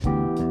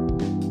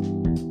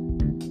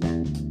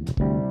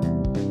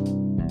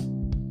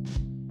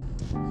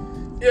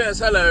Yes,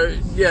 hello.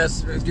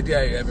 Yes, good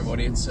day,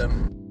 everybody. Yes,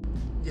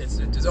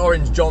 it's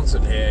Orange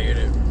Johnson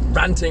here.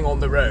 Ranting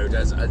on the road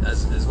as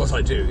what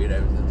I do.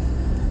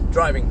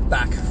 Driving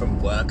back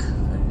from work,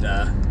 and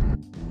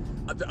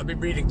I've been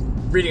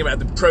reading about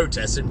the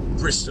protests in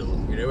Bristol.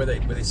 Where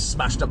they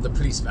smashed up the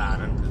police van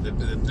and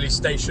the police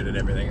station and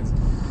everything.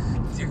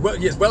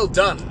 Well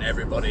done,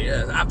 everybody.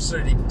 Yeah,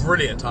 absolutely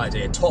brilliant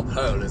idea. Top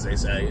hole, as they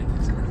say.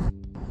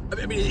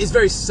 I mean, it's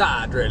very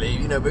sad,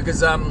 really.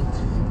 Because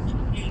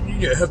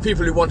you have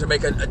people who want to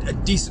make a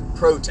decent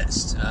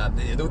protest.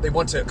 They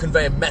want to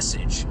convey a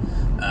message,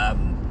 but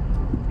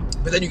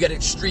then you get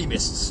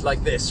extremists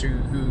like this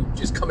who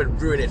just come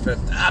and ruin it for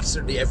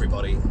absolutely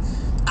everybody.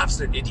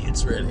 Absolute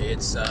idiots, really.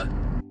 It's I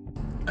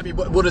mean,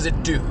 what does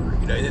it do?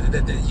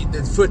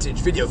 The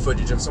video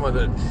footage of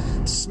someone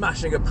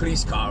smashing a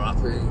police car up,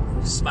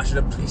 smashing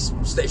a police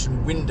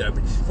station window.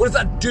 What does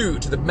that do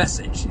to the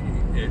message?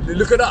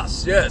 Look at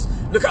us, yes.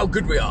 Look how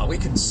good we are. We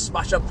can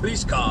smash up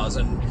police cars,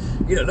 and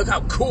look how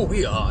cool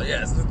we are.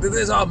 Yes,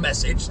 there's our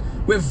message.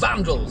 We're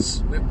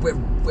vandals.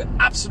 We're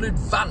absolute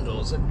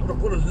vandals.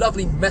 And what a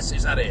lovely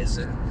message that is.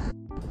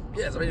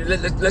 Yes, I mean,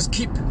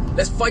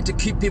 let's fight to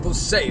keep people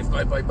safe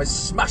by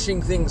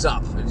smashing things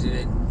up.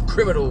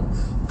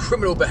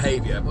 Criminal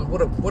behaviour.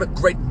 What a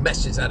great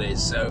message that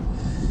is. So,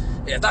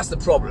 yeah, that's the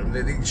problem.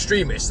 The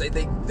extremists,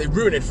 they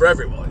ruin it for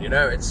everyone.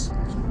 It's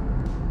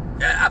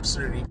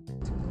absolutely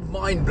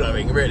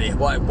mind-blowing, really,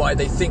 why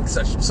they think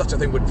such a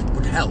thing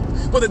would help.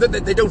 Well,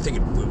 they don't think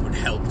it would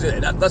help, do they?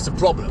 That's the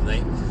problem.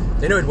 They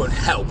know it won't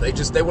help.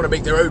 They want to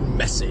make their own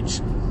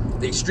message.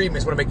 The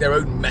extremists want to make their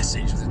own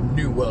message, the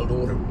New World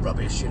Order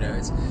rubbish, and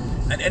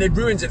it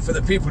ruins it for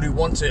the people who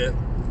want to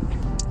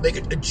make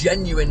a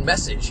genuine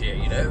message here,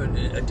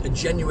 a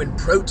genuine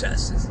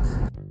protest.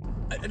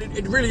 And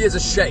it really is a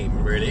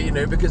shame, really,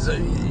 because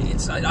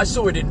I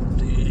saw it in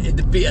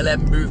the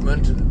BLM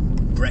movement and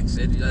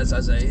Brexit, as I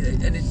say,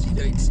 and it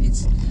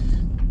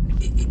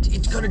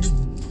kind of just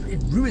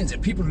ruins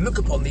it. People look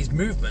upon these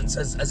movements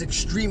as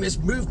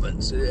extremist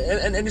movements,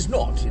 and it's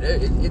not.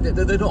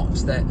 They're not.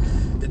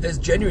 There's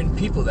genuine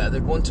people there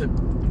that want to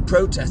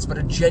protest about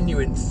a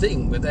genuine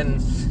thing. But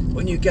then,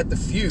 when you get the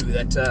few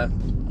that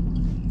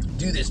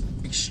do this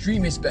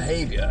extremist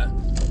behaviour,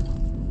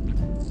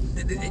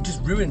 it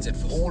just ruins it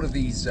for all of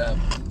these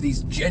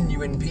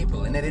genuine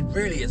people, and it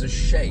really is a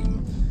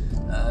shame.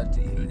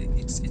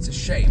 It's a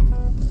shame,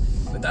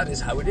 but that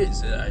is how it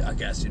is. I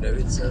guess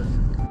it's.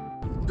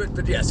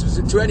 But yes,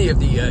 to any of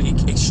the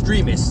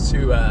extremists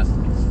who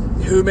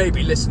may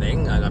be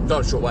listening, and I'm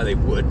not sure why they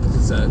would,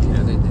 because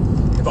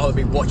they'd rather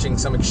be watching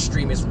some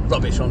extremist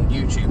rubbish on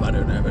YouTube. I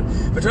don't know,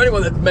 but to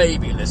anyone that may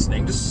be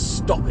listening, just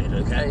stop it,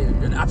 okay?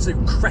 You're an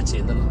absolute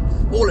cretin,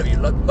 all of you,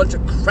 like a bunch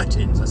of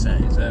cretins, I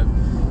say. So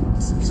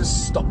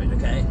just stop it,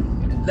 okay?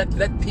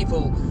 Let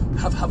people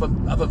have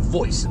a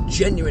voice, a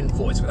genuine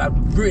voice, without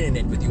ruining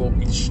it with your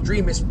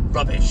extremist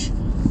rubbish.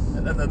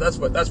 And that's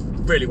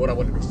really what I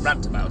wanted to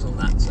rant about on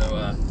that.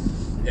 So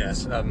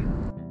yes.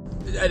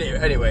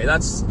 Anyway,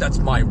 that's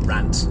my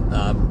rant.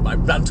 My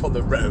rant on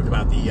the road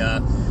about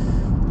the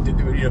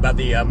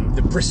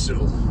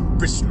Bristol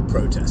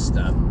protest.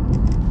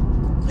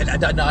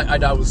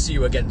 And I will see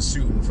you again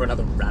soon for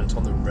another rant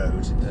on the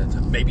road.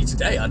 Maybe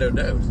today, I don't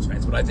know. It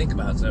depends what I think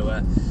about. So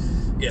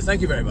yeah,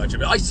 thank you very much. I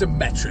mean,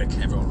 isometric,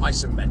 everyone.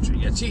 Isometric.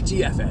 Yeah,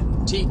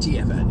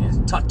 TTFN. Yes.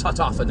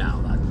 Ta-ta for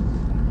now.